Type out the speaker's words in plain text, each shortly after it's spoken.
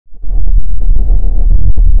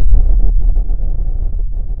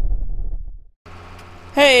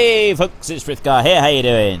Hey folks, it's Frithgar here, how you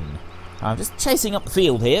doing? I'm just chasing up the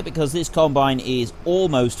field here because this combine is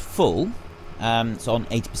almost full. It's on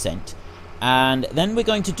 80%. And then we're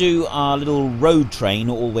going to do our little road train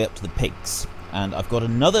all the way up to the pigs. And I've got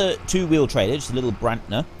another two-wheel trailer, just a little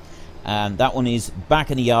Brantner. And that one is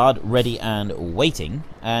back in the yard, ready and waiting.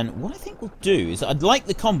 And what I think we'll do is I'd like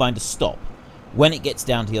the combine to stop when it gets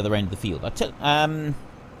down to the other end of the field.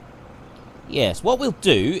 Yes, what we'll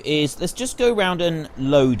do is let's just go around and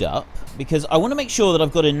load up, because I want to make sure that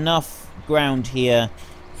I've got enough ground here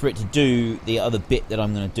for it to do the other bit that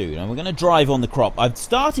I'm going to do. Now we're going to drive on the crop. I've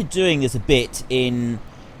started doing this a bit in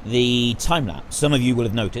the time-lapse, some of you will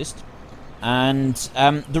have noticed, and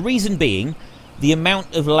the reason being the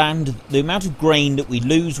amount of land, the amount of grain that we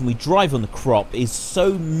lose when we drive on the crop is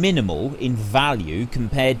so minimal in value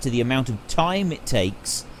compared to the amount of time it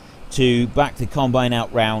takes to back the combine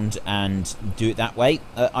out round and do it that way.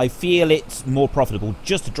 I feel it's more profitable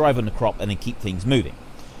just to drive on the crop and then keep things moving.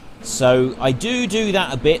 So I do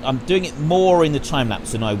that a bit. I'm doing it more in the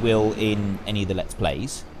time-lapse than I will in any of the Let's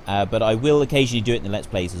Plays. But I will occasionally do it in the Let's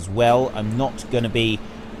Plays as well. I'm not going to be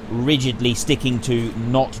rigidly sticking to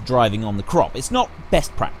not driving on the crop. It's not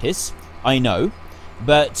best practice, I know.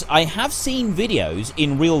 But I have seen videos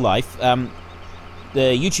in real life,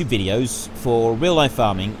 the YouTube videos for real-life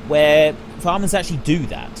farming, where farmers actually do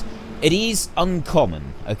that. It is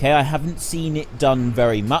uncommon, okay? I haven't seen it done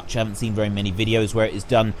very much. I haven't seen very many videos where it is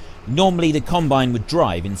done. Normally the combine would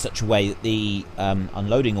drive in such a way that the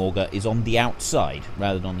unloading auger is on the outside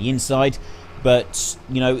rather than on the inside. But,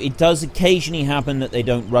 you know, it does occasionally happen that they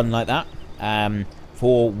don't run like that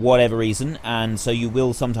for whatever reason. And so you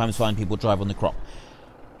will sometimes find people drive on the crop.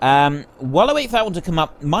 While I wait for that one to come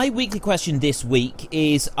up, my weekly question this week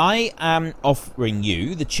is I am offering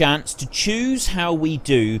you the chance to choose how we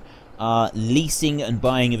do leasing and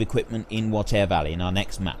buying of equipment in Water Valley in our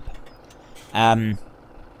next map.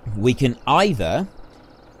 We can either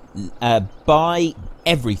buy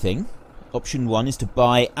everything. Option 1 is to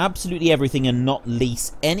buy absolutely everything and not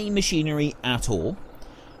lease any machinery at all.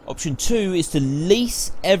 Option 2 is to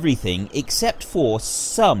lease everything except for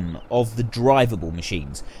some of the drivable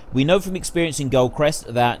machines. We know from experience in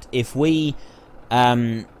Goldcrest that if we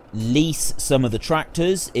lease some of the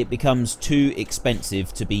tractors, it becomes too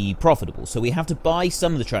expensive to be profitable. So we have to buy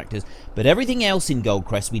some of the tractors, but everything else in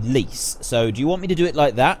Goldcrest we lease. So do you want me to do it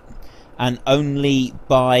like that and only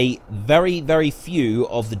buy very, very few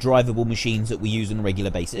of the drivable machines that we use on a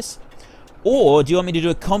regular basis? Or do you want me to do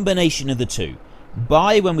a combination of the two?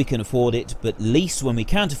 Buy when we can afford it, but lease when we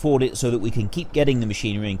can't afford it, so that we can keep getting the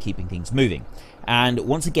machinery and keeping things moving. And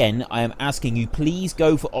once again, I am asking you, please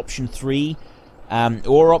go for option 3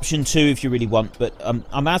 or option 2 if you really want, but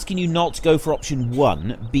I'm asking you not to go for option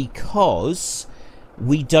 1 because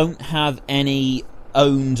we don't have any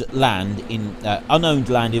owned land in unowned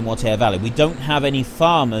land in Water Valley. We don't have any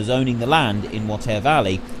farmers owning the land in Water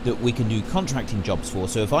Valley that we can do contracting jobs for.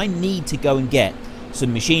 So if I need to go and get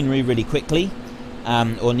some machinery really quickly,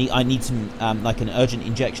 or I need some like an urgent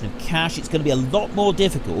injection of cash, it's going to be a lot more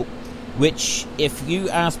difficult, which if you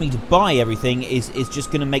ask me to buy everything is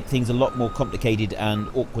just going to make things a lot more complicated and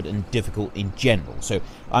awkward and difficult in general. So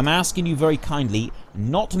I'm asking you very kindly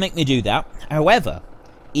not to make me do that. However,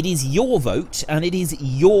 it is your vote and it is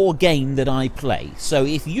your game that I play, so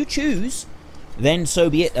if you choose, then so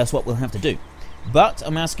be it. That's what we'll have to do. But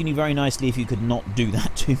I'm asking you very nicely if you could not do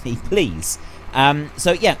that to me, please.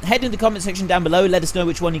 So yeah, head in the comment section down below, let us know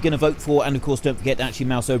which one you're going to vote for, and of course don't forget to actually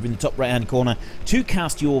mouse over in the top right hand corner to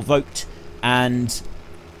cast your vote. And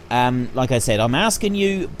like I said, I'm asking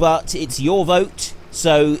you, but it's your vote,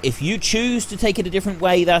 so if you choose to take it a different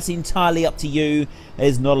way, that's entirely up to you.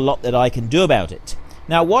 There's not a lot that I can do about it.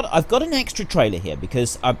 Now I've got an extra trailer here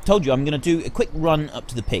because I've told you I'm going to do a quick run up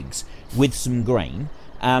to the pigs with some grain.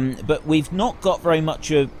 But we've not got very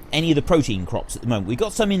much of any of the protein crops at the moment. We've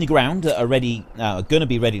got some in the ground that are ready, are going to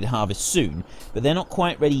be ready to harvest soon, but they're not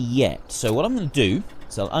quite ready yet. So what I'm going to do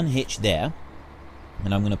is I'll unhitch there,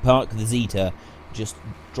 and I'm going to park the Zeta, just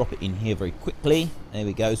drop it in here very quickly. There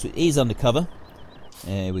we go. So it is under cover.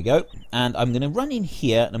 There we go. And I'm going to run in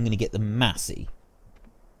here, and I'm going to get the Massey.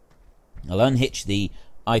 I'll unhitch the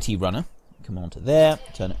IT runner. Come on to there.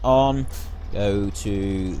 Turn it on. Go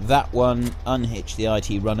to that one, unhitch the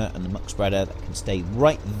IT runner and the muck spreader. That can stay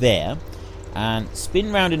right there and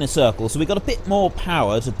spin round in a circle. So we've got a bit more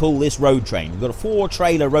power to pull this road train. We've got a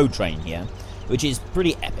 4-trailer road train here, which is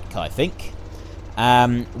pretty epic, I think.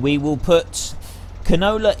 We will put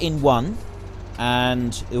canola in one,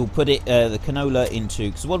 and it will put it the canola into,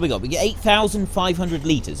 because what have we got? We get 8,500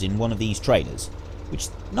 litres in one of these trailers, which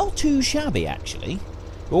is not too shabby actually.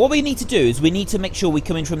 But what we need to do is we need to make sure we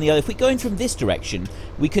come in from the other. If we go in from this direction,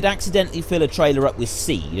 we could accidentally fill a trailer up with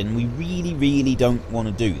seed, and we really, really don't want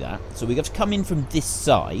to do that. So we have to come in from this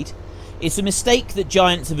side. It's a mistake that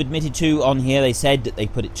Giants have admitted to on here. They said that they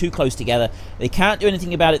put it too close together. They can't do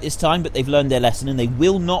anything about it this time, but they've learned their lesson, and they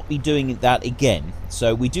will not be doing that again.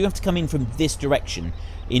 So we do have to come in from this direction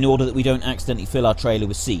in order that we don't accidentally fill our trailer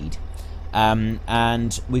with seed.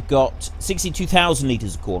 And we've got 62,000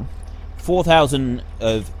 litres of corn, 4,000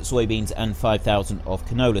 of soybeans, and 5,000 of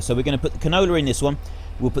canola. So we're going to put the canola in this one.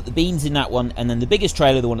 We'll put the beans in that one, and then the biggest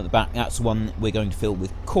trailer, the one at the back, that's the one we're going to fill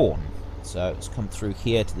with corn. So let's come through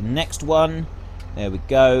here to the next one. There we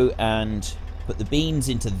go, and put the beans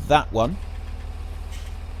into that one.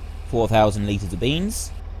 4,000 litres of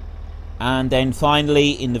beans. And then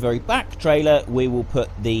finally, in the very back trailer, we will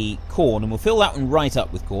put the corn, and we'll fill that one right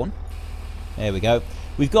up with corn. There we go.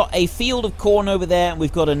 We've got a field of corn over there, and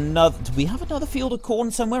we've got another... Do we have another field of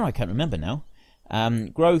corn somewhere? I can't remember now.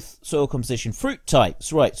 Growth, soil composition, fruit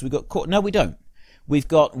types. Right, so we've got corn. No, we don't. We've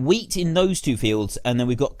got wheat in those two fields, and then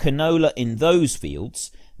we've got canola in those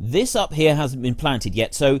fields. This up here hasn't been planted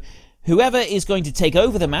yet, so whoever is going to take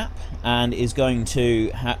over the map and is going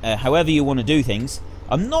to, however you want to do things,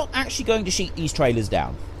 I'm not actually going to sheet these trailers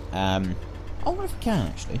down. I wonder if we can,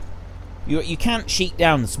 actually. You can't sheet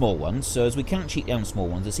down the small ones, so as we can't sheet down the small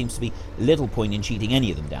ones, there seems to be little point in sheeting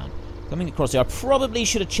any of them down. Coming across here, I probably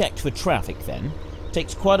should have checked for traffic then. It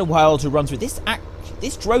takes quite a while to run through. This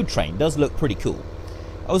road train does look pretty cool.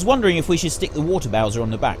 I was wondering if we should stick the water bowser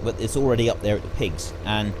on the back, but it's already up there at the pigs,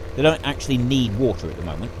 and they don't actually need water at the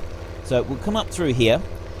moment. So we'll come up through here,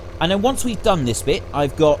 and then once we've done this bit,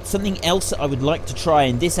 I've got something else that I would like to try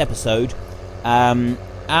in this episode,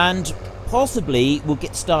 and possibly we'll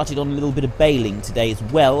get started on a little bit of baling today as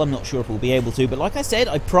well. I'm not sure if we'll be able to, but like I said,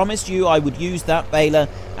 I promised you I would use that baler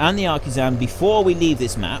and the artisan before we leave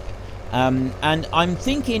this map. And I'm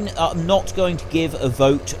thinking I'm not going to give a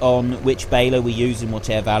vote on which baler we use in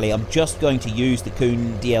whatever valley. I'm just going to use the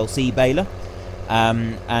Kuhn DLC baler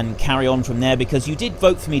and carry on from there, because you did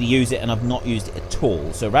vote for me to use it and I've not used it at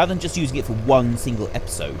all. So rather than just using it for one single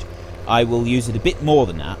episode, I will use it a bit more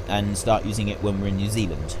than that and start using it when we're in New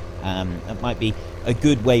Zealand. That might be a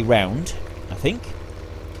good way round, I think.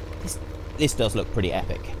 This does look pretty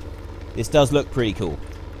epic. This does look pretty cool.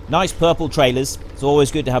 Nice purple trailers. It's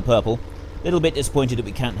always good to have purple. A little bit disappointed that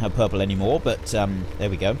we can't have purple anymore, but there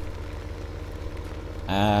we go.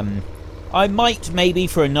 I might maybe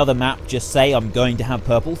for another map just say I'm going to have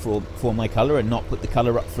purple for my colour and not put the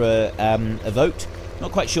colour up for a vote.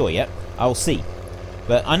 Not quite sure yet. I'll see.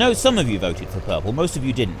 But I know some of you voted for purple. Most of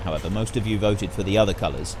you didn't, however. Most of you voted for the other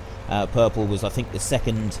colours. Purple was, I think, the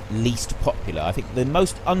second least popular. I think the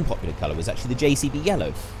most unpopular colour was actually the JCB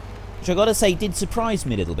yellow, which I gotta say did surprise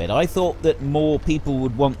me a little bit. I thought that more people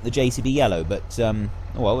would want the JCB yellow, but oh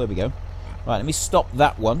well, there we go. Right, let me stop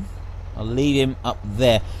that one. I'll leave him up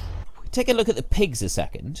there. Take a look at the pigs a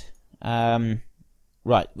second.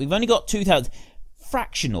 Right, we've only got 2,000.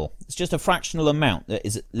 Fractional. It's just a fractional amount that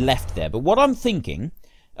is left there. But what I'm thinking,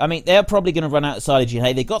 I mean, they're probably going to run out of silage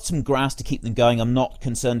hay. They've got some grass to keep them going. I'm not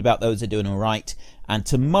concerned about those. They're doing all right. And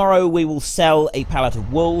tomorrow we will sell a pallet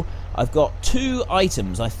of wool. I've got 2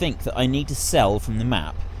 items, I think, that I need to sell from the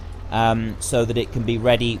map so that it can be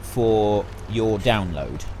ready for your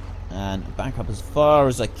download. And back up as far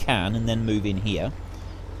as I can and then move in here.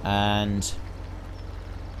 And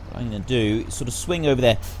what I'm going to do is sort of swing over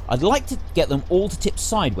there. I'd like to get them all to tip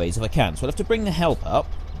sideways if I can. So I'll have to bring the help up.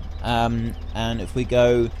 And if we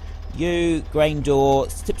go, you, grain door,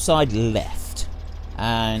 tip side left.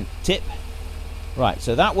 And tip. Right,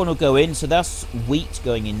 so that one will go in. So that's wheat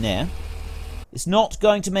going in there. It's not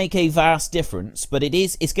going to make a vast difference, but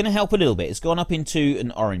it's going to help a little bit. It's gone up into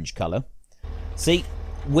an orange colour. See,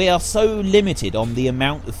 we are so limited on the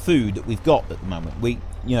amount of food that we've got at the moment.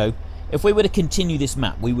 You know, if we were to continue this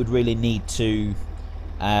map, we would really need to...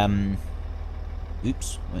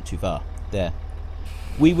 oops, went too far. There.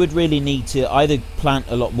 We would really need to either plant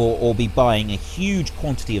a lot more or be buying a huge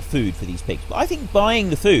quantity of food for these pigs. But I think buying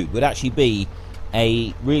the food would actually be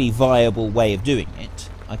a really viable way of doing it.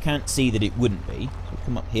 I can't see that it wouldn't be. So we'll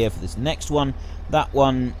come up here for this next one. That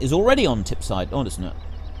one is already on tip side. Oh, it's not.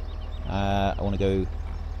 I want to go...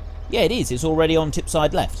 Yeah, it is. It's already on tip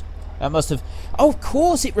side left. That must have... Oh, of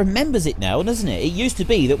course it remembers it now, doesn't it? It used to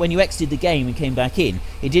be that when you exited the game and came back in,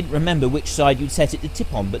 it didn't remember which side you'd set it to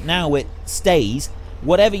tip on, but now it stays...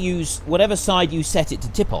 Whatever side you set it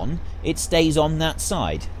to tip on, it stays on that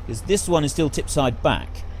side. Because this one is still tip side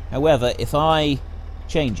back. However, if I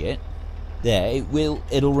change it, there,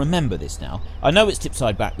 it'll remember this now. I know it's tip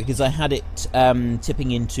side back because I had it tipping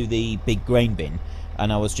into the big grain bin.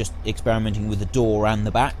 and I was just experimenting with the door and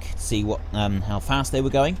the back to see what how fast they were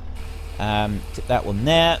going. Tip that one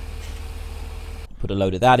there. Put a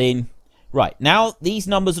load of that in. Right, now these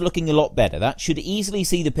numbers are looking a lot better. That should easily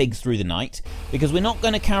see the pigs through the night, because we're not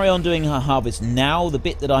going to carry on doing our harvest now. The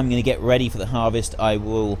bit that I'm going to get ready for the harvest, I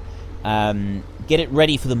will get it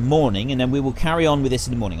ready for the morning, and then we will carry on with this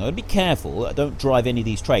in the morning. I've got to be careful I don't drive any of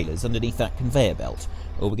these trailers underneath that conveyor belt,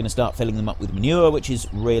 or we're going to start filling them up with manure, which is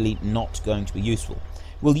really not going to be useful.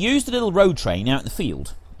 We'll use the little road train out in the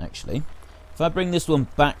field, actually. If I bring this one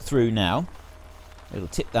back through now, it'll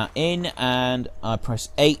tip that in, and I press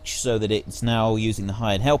H so that it's now using the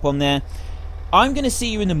hired help on there. I'm going to see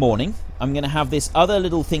you in the morning. I'm going to have this other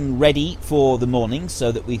little thing ready for the morning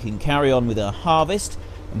so that we can carry on with our harvest.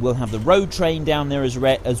 And we'll have the road train down there as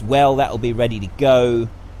well. That'll be ready to go.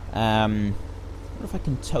 I wonder if I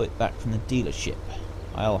can tow it back from the dealership.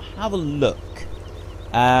 I'll have a look.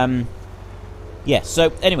 Yes,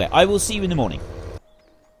 so anyway, I will see you in the morning.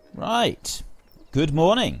 Right. Good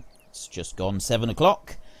morning. It's just gone 7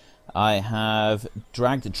 o'clock. I have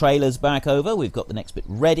dragged the trailers back over. We've got the next bit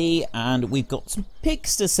ready, and we've got some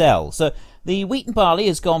pigs to sell. So the wheat and barley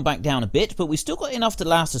has gone back down a bit, but we've still got enough to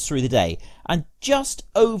last us through the day. And just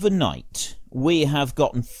overnight, we have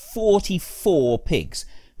gotten 44 pigs.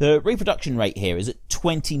 The reproduction rate here is at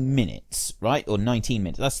 20 minutes, right? Or 19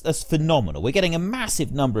 minutes. That's phenomenal. We're getting a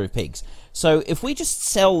massive number of pigs. So if we just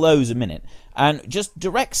sell those a minute, and just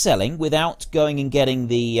direct selling without going and getting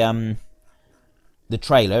the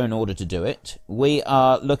trailer in order to do it, we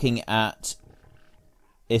are looking at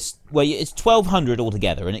it's 1,200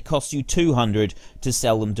 altogether, and it costs you 200 to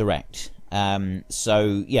sell them direct.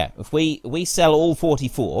 So yeah, if we sell all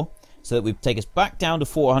 44, so that we take us back down to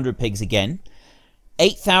 400 pigs again.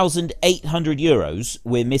 8,800 euros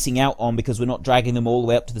we're missing out on because we're not dragging them all the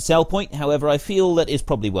way up to the sell point. However, I feel that is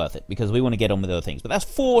probably worth it because we want to get on with other things. But that's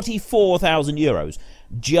 44,000 euros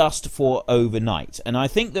just for overnight. And I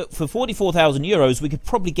think that for 44,000 euros, we could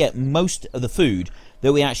probably get most of the food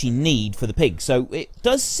that we actually need for the pigs. So it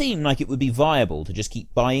does seem like it would be viable to just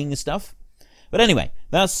keep buying the stuff. But anyway,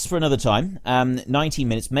 that's for another time. 19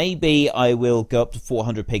 minutes. Maybe I will go up to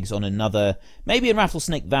 400 pigs on another, maybe in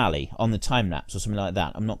Rattlesnake Valley on the time-lapse or something like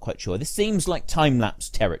that. I'm not quite sure. This seems like time-lapse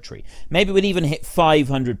territory. Maybe we'd even hit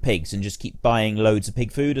 500 pigs and just keep buying loads of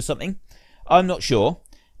pig food or something. I'm not sure.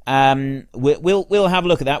 We'll have a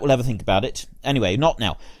look at that. We'll have a think about it. Anyway, not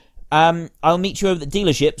now. I'll meet you over at the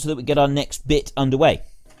dealership so that we get our next bit underway.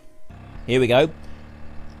 Here we go.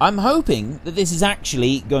 I'm hoping that this is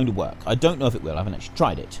actually going to work. I don't know if it will. I haven't actually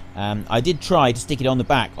tried it. I did try to stick it on the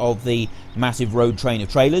back of the massive road train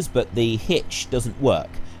of trailers, but the hitch doesn't work.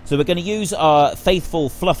 So we're going to use our faithful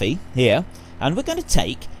Fluffy here, and we're going to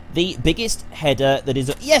take the biggest header that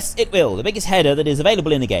is... Yes, it will! The biggest header that is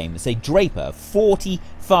available in the game. It's a Draper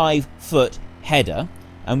 45-foot header.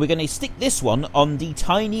 And we're going to stick this one on the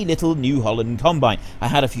tiny little New Holland Combine. I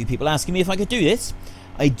had a few people asking me if I could do this.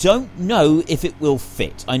 I don't know if it will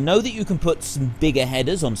fit. I know that you can put some bigger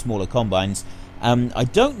headers on smaller combines. I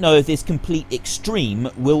don't know if this complete extreme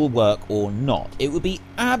will work or not. It would be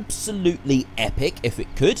absolutely epic if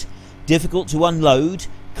it could. Difficult to unload,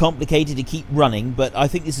 complicated to keep running, but I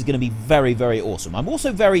think this is going to be very, very awesome. I'm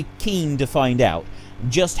also very keen to find out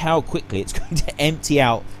just how quickly it's going to empty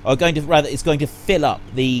out, or it's going to fill up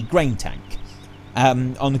the grain tank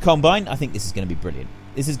on the combine. I think this is going to be brilliant.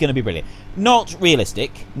 This is going to be brilliant. Not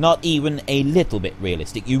realistic, not even a little bit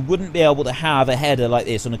realistic. You wouldn't be able to have a header like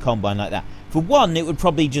this on a combine like that. For one, it would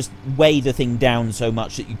probably just weigh the thing down so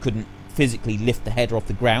much that you couldn't physically lift the header off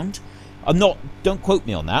the ground. Don't quote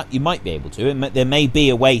me on that. You might be able to. There may be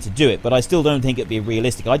a way to do it, but I still don't think it'd be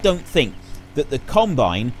realistic. I don't think that the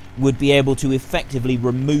combine would be able to effectively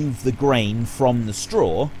remove the grain from the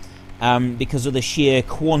straw because of the sheer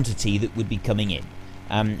quantity that would be coming in.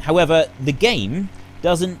 However, the game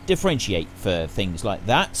doesn't differentiate for things like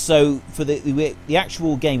that, so for the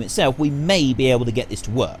actual game itself, we may be able to get this to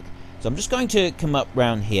work. So I'm just going to come up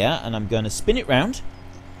round here, and I'm going to spin it round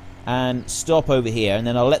and stop over here, and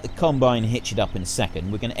then I'll let the combine hitch it up in a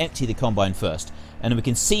second. We're going to empty the combine first, and we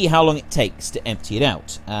can see how long it takes to empty it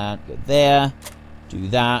out. Go there, do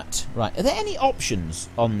that. Right, are there any options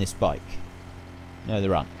on this bike? No,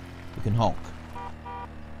 there aren't. We can honk.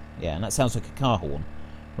 Yeah, and that sounds like a car horn.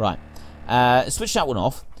 Right. Switch that one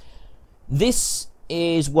off. This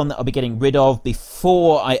is one that I'll be getting rid of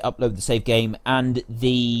before I upload the save game and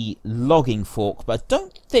the logging fork, but I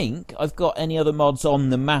don't think I've got any other mods on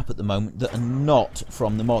the map at the moment that are not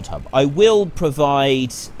from the mod hub. I will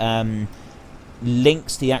provide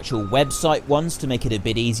links to the actual website ones to make it a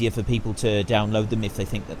bit easier for people to download them if they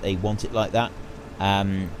think that they want it like that.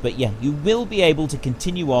 But yeah, you will be able to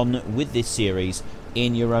continue on with this series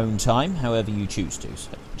in your own time, however you choose to.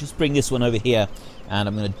 So just bring this one over here, and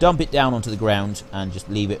I'm going to dump it down onto the ground and just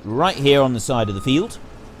leave it right here on the side of the field.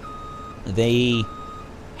 The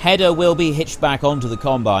header will be hitched back onto the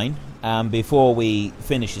combine before we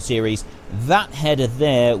finish the series. That header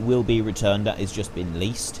there will be returned. That has just been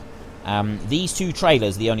leased. These two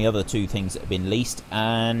trailers are the only other two things that have been leased,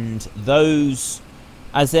 and those,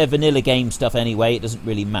 as they're vanilla game stuff anyway, it doesn't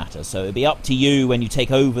really matter. So it'll be up to you when you take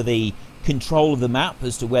over the control of the map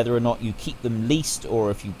as to whether or not you keep them leased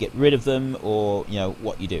or if you get rid of them, or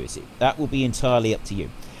what you do. That will be entirely up to you.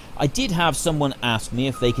 I did have someone ask me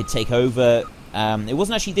if they could take over. It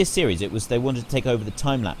wasn't actually this series. It was they wanted to take over the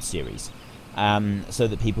time-lapse series, so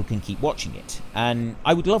that people can keep watching it. And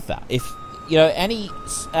I would love that. If any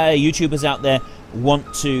YouTubers out there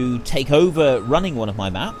want to take over running one of my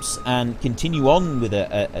maps and continue on with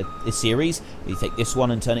a series, you take this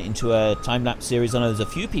one and turn it into a time-lapse series. I know there's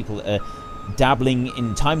a few people that are dabbling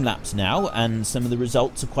in time-lapse now, and some of the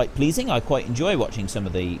results are quite pleasing. I quite enjoy watching some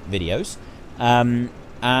of the videos.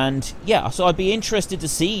 And yeah, so I'd be interested to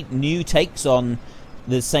see new takes on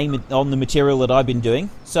the material that I've been doing.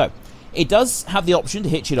 So it does have the option to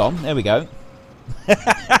hitch it on. There we go.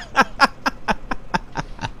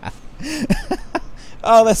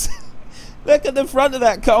 Oh, look at the front of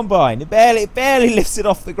that combine. It barely lifts it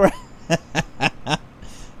off the ground.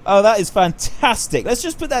 Oh, that is fantastic. Let's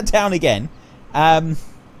just put that down again. I'll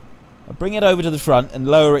bring it over to the front and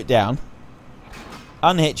lower it down.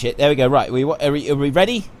 Unhitch it. There we go. Right, are we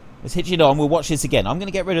ready? Let's hitch it on. We'll watch this again. I'm going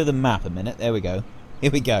to get rid of the map a minute. There we go. Here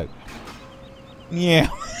we go. Yeah.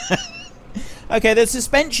 Okay, the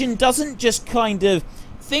suspension doesn't just kind of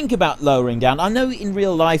think about lowering down. I know in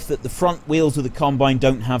real life that the front wheels of the combine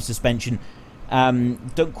don't have suspension.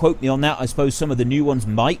 Don't quote me on that. I suppose some of the new ones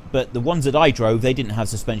might, but the ones that I drove, they didn't have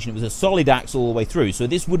suspension. It was a solid axle all the way through, so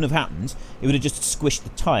this wouldn't have happened. It would have just squished the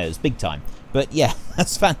tyres big time. But yeah,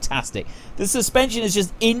 that's fantastic. The suspension is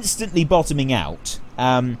just instantly bottoming out.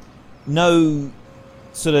 No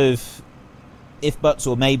sort of if buts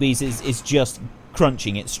or maybes, is just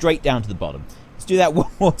crunching it straight down to the bottom. Let's do that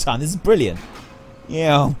one more time. This is brilliant.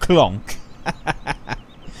 Yeah, oh, clonk.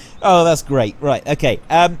 Oh, that's great. Right, okay.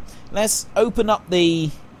 Let's open up the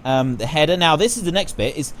header. Now, this is the next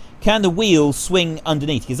bit. Is can the wheel swing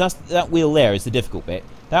underneath? Because that wheel there is the difficult bit.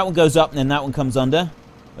 That one goes up and then that one comes under.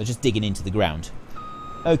 We're just digging into the ground.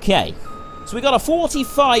 Okay. So we got a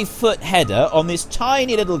 45-foot header on this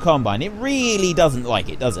tiny little combine. It really doesn't like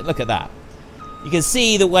it, does it? Look at that. You can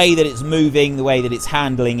see the way that it's moving, the way that it's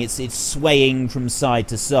handling. It's swaying from side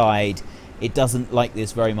to side. It doesn't like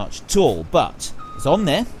this very much at all. But it's on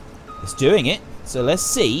there. It's doing it. So let's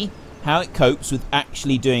see how it copes with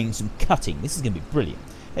actually doing some cutting. This is going to be brilliant.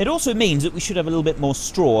 It also means that we should have a little bit more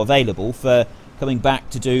straw available for coming back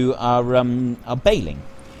to do our baling.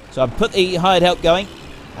 So I've put the hired help going,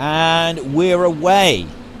 and we're away.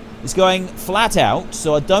 It's going flat out,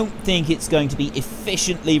 so I don't think it's going to be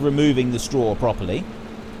efficiently removing the straw properly.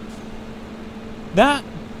 That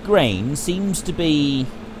grain seems to be...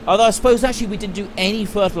 Although I suppose actually we didn't do any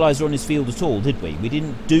fertiliser on this field at all, did we? We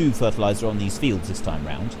didn't do fertiliser on these fields this time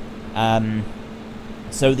round.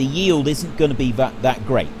 So the yield isn't going to be that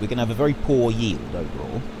great. We're going to have a very poor yield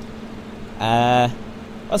overall.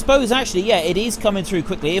 I suppose actually, yeah, it is coming through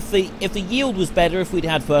quickly. If the yield was better, if we'd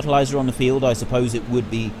had fertiliser on the field, I suppose it would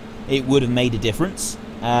have made a difference.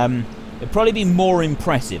 It'd probably be more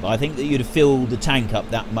impressive. I think that you'd have filled the tank up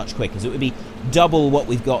that much quicker. So it would be double what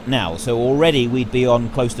we've got now. So already we'd be on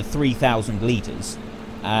close to 3,000 litres,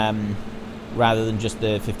 rather than just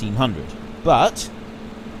the 1,500. But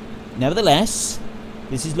nevertheless,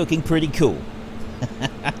 this is looking pretty cool.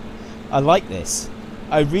 I like this.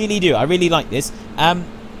 I really do. I really like this.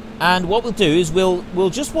 And what we'll do is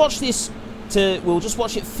we'll just watch this. We'll just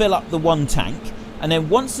watch it fill up the one tank. And then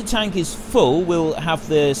once the tank is full, we'll have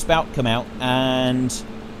the spout come out, and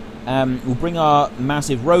we'll bring our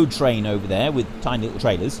massive road train over there with tiny little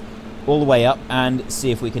trailers all the way up and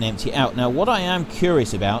see if we can empty it out. Now, what I am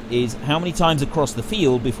curious about is how many times across the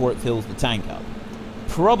field before it fills the tank up.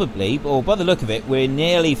 Probably, or by the look of it, we're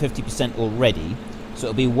nearly 50% already. So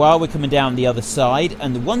it'll be while we're coming down the other side.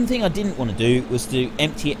 And the one thing I didn't want to do was to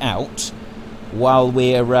empty it out while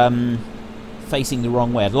we're... facing the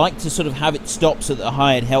wrong way. I'd like to sort of have it stop so that the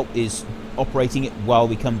hired help is operating it while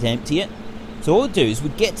we come to empty it. So what we'll do is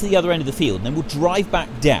we'll get to the other end of the field and then we'll drive back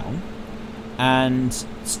down and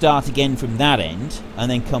start again from that end and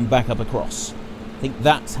then come back up across. I think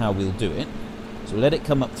that's how we'll do it. So let it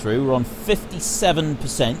come up through. We're on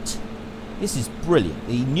 57%. This is brilliant.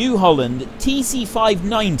 The New Holland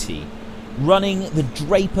TC590 running the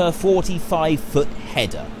Draper 45-foot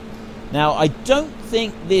header. Now, I don't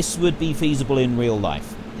think this would be feasible in real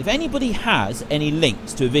life. If anybody has any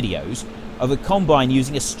links to videos of a combine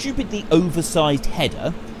using a stupidly oversized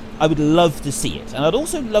header, I would love to see it. And I'd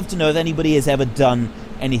also love to know if anybody has ever done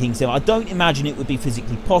anything similar. I don't imagine it would be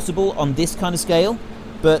physically possible on this kind of scale,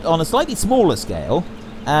 but on a slightly smaller scale,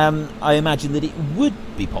 I imagine that it would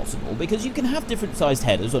be possible, because you can have different sized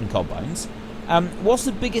headers on combines. What's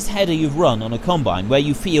the biggest header you've run on a combine where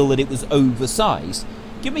you feel that it was oversized?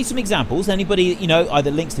 Give me some examples. Anybody, you know,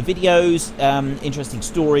 either links to videos, interesting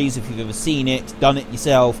stories, if you've ever seen it, done it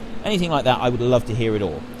yourself, anything like that. I would love to hear it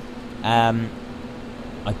all.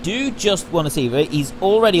 I do just want to see, he's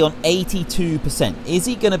already on 82%. Is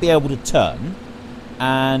he going to be able to turn?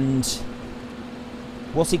 And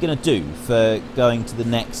what's he going to do for going to the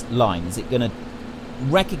next line? Is it going to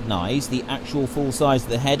recognise the actual full size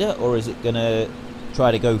of the header, or is it going to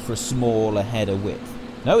try to go for a smaller header width?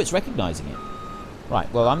 No, it's recognising it.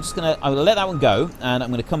 Right, well, I'm going to let that one go, and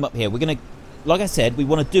I'm going to come up here. We're going to, like I said, we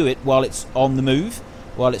want to do it while it's on the move,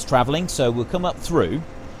 while it's travelling. So we'll come up through,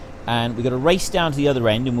 and we're going to race down to the other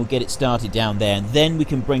end, and we'll get it started down there, and then we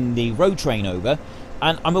can bring the road train over.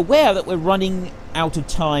 And I'm aware that we're running out of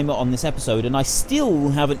time on this episode, and I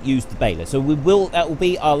still haven't used the baler. So that will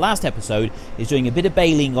be our last episode, is doing a bit of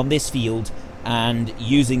baling on this field and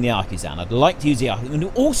using the artisan. I'd like to use the artisan.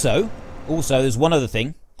 And also, there's one other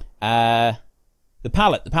thing. The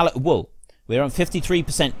pallet of wool. We're on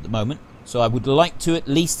 53% at the moment, so I would like to at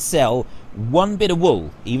least sell one bit of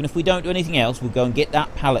wool. Even if we don't do anything else, we'll go and get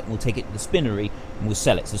that pallet and we'll take it to the spinnery and we'll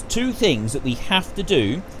sell it. So there's two things that we have to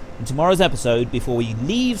do in tomorrow's episode before we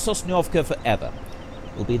leave Sosnovka forever.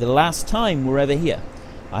 It will be the last time we're ever here.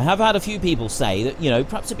 I have had a few people say that, you know,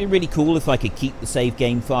 perhaps it'd be really cool if I could keep the save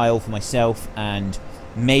game file for myself and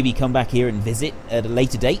maybe come back here and visit at a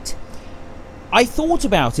later date. I thought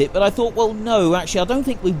about it, but I thought, well, no, actually, I don't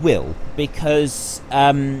think we will, because,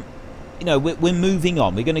 you know, we're moving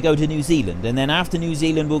on. We're going to go to New Zealand, and then after New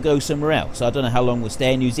Zealand, we'll go somewhere else. I don't know how long we'll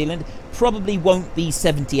stay in New Zealand. Probably won't be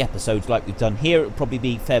 70 episodes like we've done here. It'll probably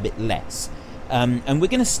be a fair bit less. And we're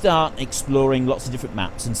going to start exploring lots of different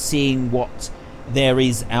maps and seeing what there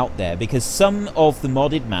is out there, because some of the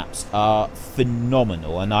modded maps are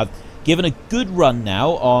phenomenal, and I've given a good run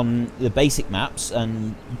now on the basic maps,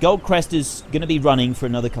 and Goldcrest is going to be running for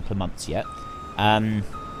another couple of months yet. And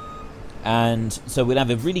so we'll have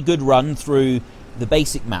a really good run through the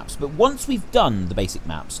basic maps. But once we've done the basic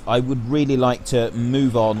maps, I would really like to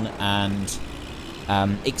move on and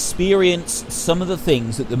experience some of the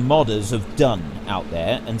things that the modders have done out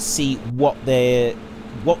there and see what they've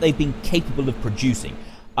been capable of producing.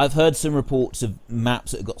 I've heard some reports of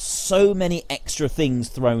maps that have got so many extra things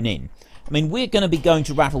thrown in. I mean, we're going to be going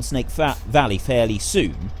to Rattlesnake Valley fairly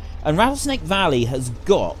soon, and Rattlesnake Valley has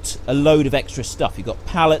got a load of extra stuff. You've got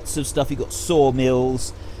pallets of stuff, you've got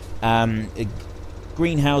sawmills,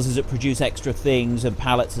 greenhouses that produce extra things, and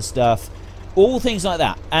pallets of stuff, all things like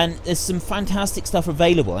that. And there's some fantastic stuff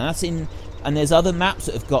available, and there's other maps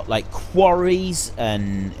that have got like quarries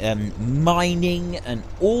and mining and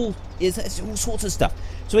all sorts of stuff.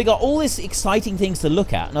 So we got all this exciting things to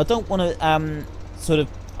look at, and I don't want to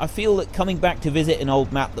I feel that coming back to visit an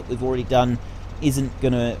old map that we've already done isn't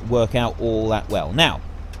going to work out all that well. Now,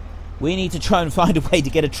 we need to try and find a way to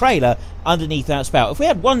get a trailer underneath that spout. If we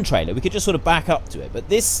had one trailer, we could just sort of back up to it, but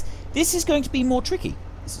this is going to be more tricky.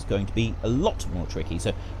 This is going to be a lot more tricky,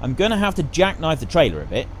 so I'm going to have to jackknife the trailer a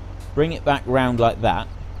bit, bring it back round like that.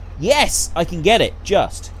 Yes, I can get it,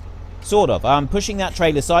 just. Sort of. I'm pushing that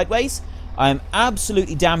trailer sideways. I'm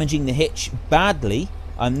absolutely damaging the hitch badly.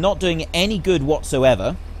 I'm not doing any good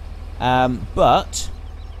whatsoever. But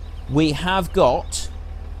we have got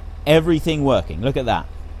everything working. Look at that.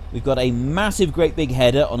 We've got a massive, great big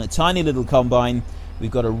header on a tiny little combine. We've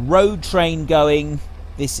got a road train going.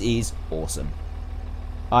 This is awesome.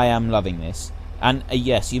 I am loving this. And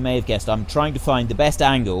yes, you may have guessed, I'm trying to find the best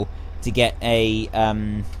angle to get a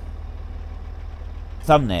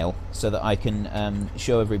thumbnail so that I can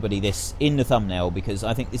show everybody this in the thumbnail, because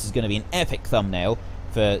I think this is going to be an epic thumbnail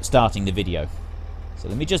for starting the video. So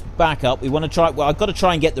let me just back up. We want to try, well, I've got to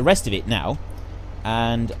try and get the rest of it now,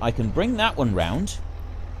 and I can bring that one round.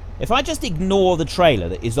 If I just ignore the trailer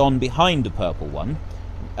that is on behind the purple one,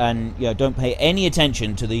 and don't pay any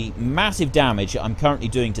attention to the massive damage that I'm currently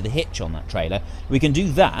doing to the hitch on that trailer, we can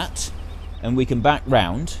do that, and we can back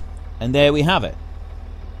round, and there we have it.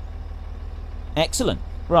 Excellent.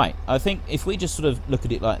 Right, I think if we just sort of look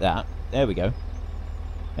at it like that, there we go.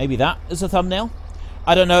 Maybe that is a thumbnail.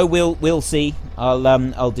 I don't know. We'll see.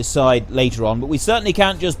 I'll decide later on. But we certainly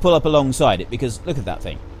can't just pull up alongside it, because look at that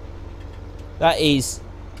thing. That is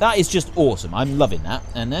just awesome. I'm loving that.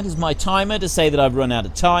 And that is my timer to say that I've run out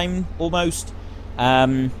of time, almost.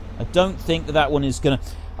 I don't think that one is going to...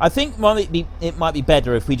 I think it might be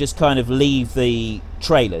better if we just kind of leave the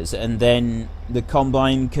trailers and then the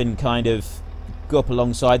combine can kind of go up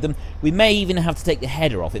alongside them. We may even have to take the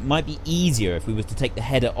header off. It might be easier if we were to take the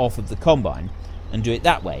header off of the combine and do it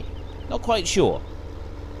that way. Not quite sure.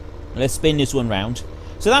 Let's spin this one round.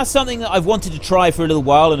 So that's something that I've wanted to try for a little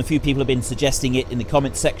while, and a few people have been suggesting it in the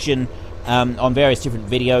comments section on various different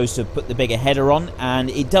videos to put the bigger header on, and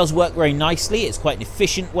it does work very nicely. It's quite an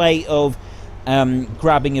efficient way of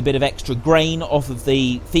grabbing a bit of extra grain off of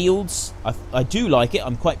the fields. I do like it.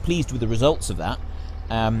 I'm quite pleased with the results of that.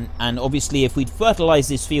 And obviously if we'd fertilised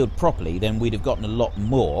this field properly, then we'd have gotten a lot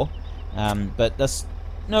more. But that's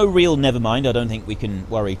no real never mind. I don't think we can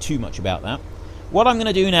worry too much about that. What I'm going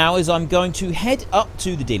to do now is I'm going to head up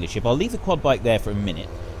to the dealership. I'll leave the quad bike there for a minute.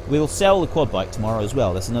 We'll sell the quad bike tomorrow as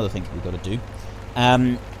well. That's another thing we've got to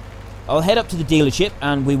do. I'll head up to the dealership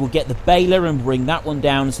and we will get the baler and bring that one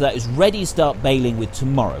down so that is ready to start baling with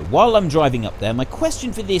tomorrow. While I'm driving up there, my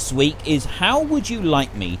question for this week is, how would you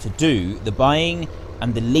like me to do the buying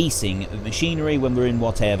and the leasing of machinery when we're in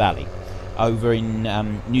Watea Valley over in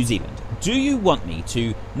New Zealand? Do you want me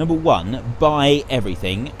to, number one, buy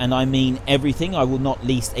everything, and I mean everything? I will not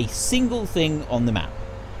lease a single thing on the map.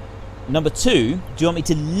 Number two, do you want me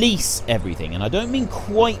to lease everything? And I don't mean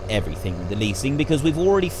quite everything with the leasing, because we've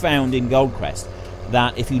already found in Goldcrest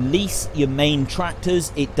that if you lease your main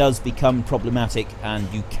tractors, it does become problematic and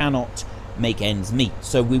you cannot make ends meet.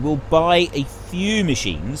 So we will buy a few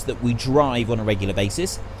machines that we drive on a regular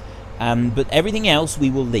basis, but everything else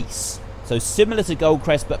we will lease. So similar to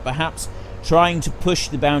Goldcrest, but perhaps trying to push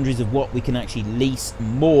the boundaries of what we can actually lease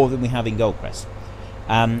more than we have in Goldcrest.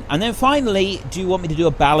 And then finally, do you want me to do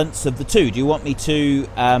a balance of the two? Do you want me to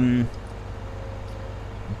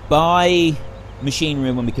buy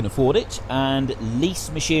machinery when we can afford it and lease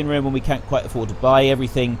machinery when we can't quite afford to buy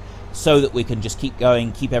everything, so that we can just keep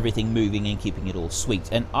going, keep everything moving and keeping it all sweet?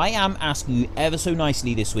 And I am asking you ever so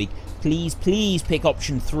nicely this week, please pick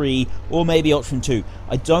option 3 or maybe option 2.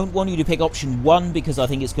 I don't want you to pick option 1 because I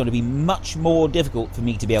think it's going to be much more difficult for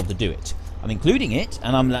me to be able to do it. I'm including it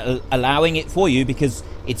and I'm allowing it for you because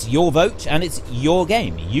it's your vote and it's your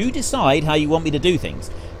game. You decide how you want me to do things.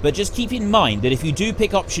 But just keep in mind that if you do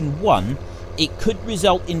pick option 1, it could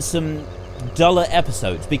result in some duller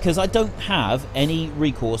episodes because I don't have any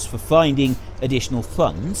recourse for finding additional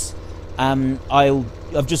funds.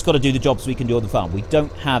 I've just got to do the jobs we can do on the farm. We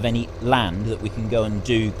don't have any land that we can go and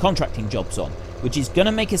do contracting jobs on, which is going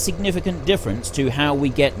to make a significant difference to how we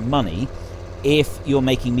get money if you're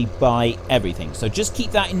making me buy everything. So just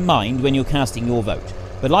keep that in mind when you're casting your vote.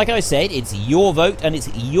 But like I said, it's your vote and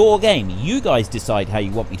it's your game. You guys decide how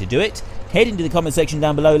you want me to do it. Head into the comment section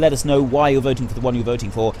down below, let us know why you're voting for the one you're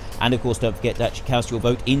voting for, and of course don't forget to actually cast your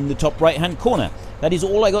vote in the top right hand corner. That is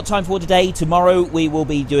all I got time for today. Tomorrow we will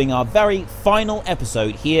be doing our very final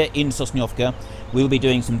episode here in Sosnovka. We will be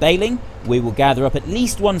doing some baling. We will gather up at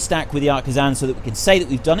least one stack with the artisan so that we can say that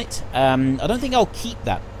we've done it. I don't think I'll keep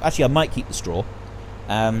that. Actually, I might keep the straw.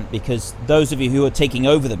 Because those of you who are taking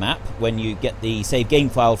over the map when you get the save game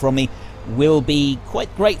file from me will be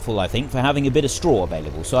quite grateful, I think, for having a bit of straw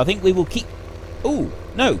available. So I think we will keep... Oh,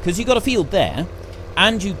 no, because you've got a field there,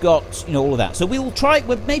 and you've got, you know, all of that. So we will try...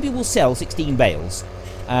 Maybe we'll sell 16 bales.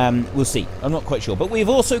 We'll see. I'm not quite sure. But we've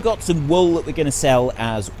also got some wool that we're going to sell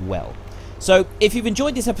as well. So if you've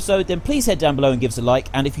enjoyed this episode, then please head down below and give us a like.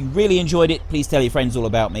 And if you really enjoyed it, please tell your friends all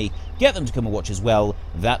about me. Get them to come and watch as well.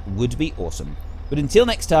 That would be awesome. But until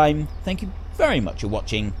next time, thank you very much for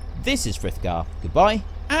watching. This is Frithgar. Goodbye,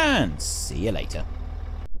 and see you later.